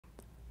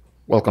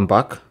Welcome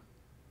back.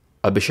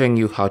 I'll be showing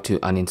you how to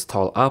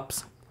uninstall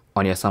apps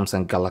on your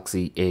Samsung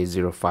Galaxy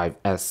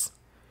A05s.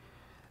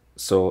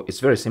 So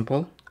it's very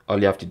simple. All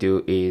you have to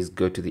do is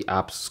go to the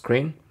apps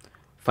screen,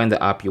 find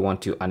the app you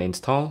want to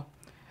uninstall.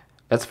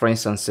 Let's for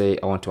instance say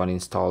I want to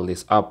uninstall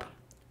this app.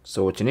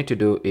 So what you need to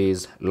do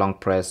is long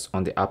press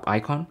on the app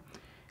icon,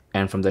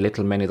 and from the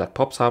little menu that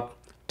pops up,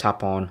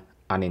 tap on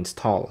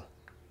uninstall.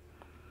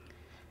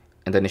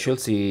 And then you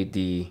should see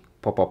the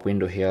pop-up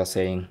window here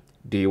saying,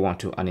 do you want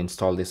to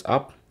uninstall this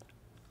app?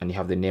 And you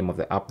have the name of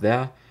the app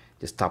there.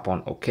 Just tap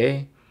on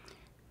OK,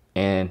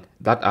 and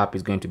that app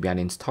is going to be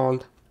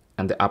uninstalled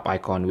and the app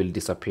icon will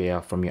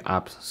disappear from your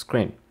apps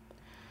screen.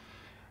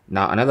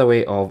 Now another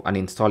way of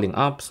uninstalling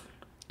apps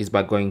is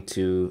by going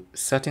to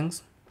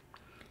settings,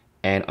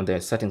 and on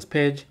the settings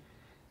page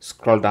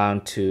scroll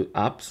down to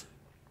apps.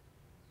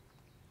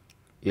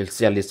 You'll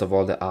see a list of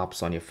all the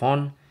apps on your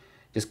phone.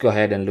 Just go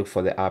ahead and look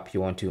for the app you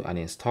want to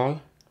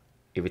uninstall.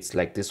 If it's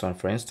like this one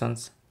for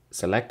instance,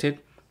 select it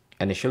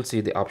and you should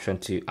see the option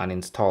to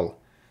uninstall.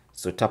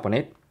 So tap on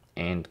it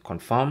and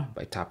confirm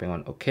by tapping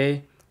on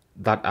OK.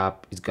 That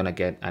app is gonna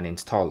get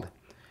uninstalled.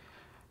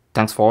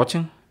 Thanks for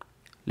watching.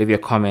 Leave your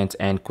comments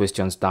and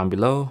questions down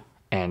below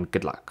and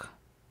good luck.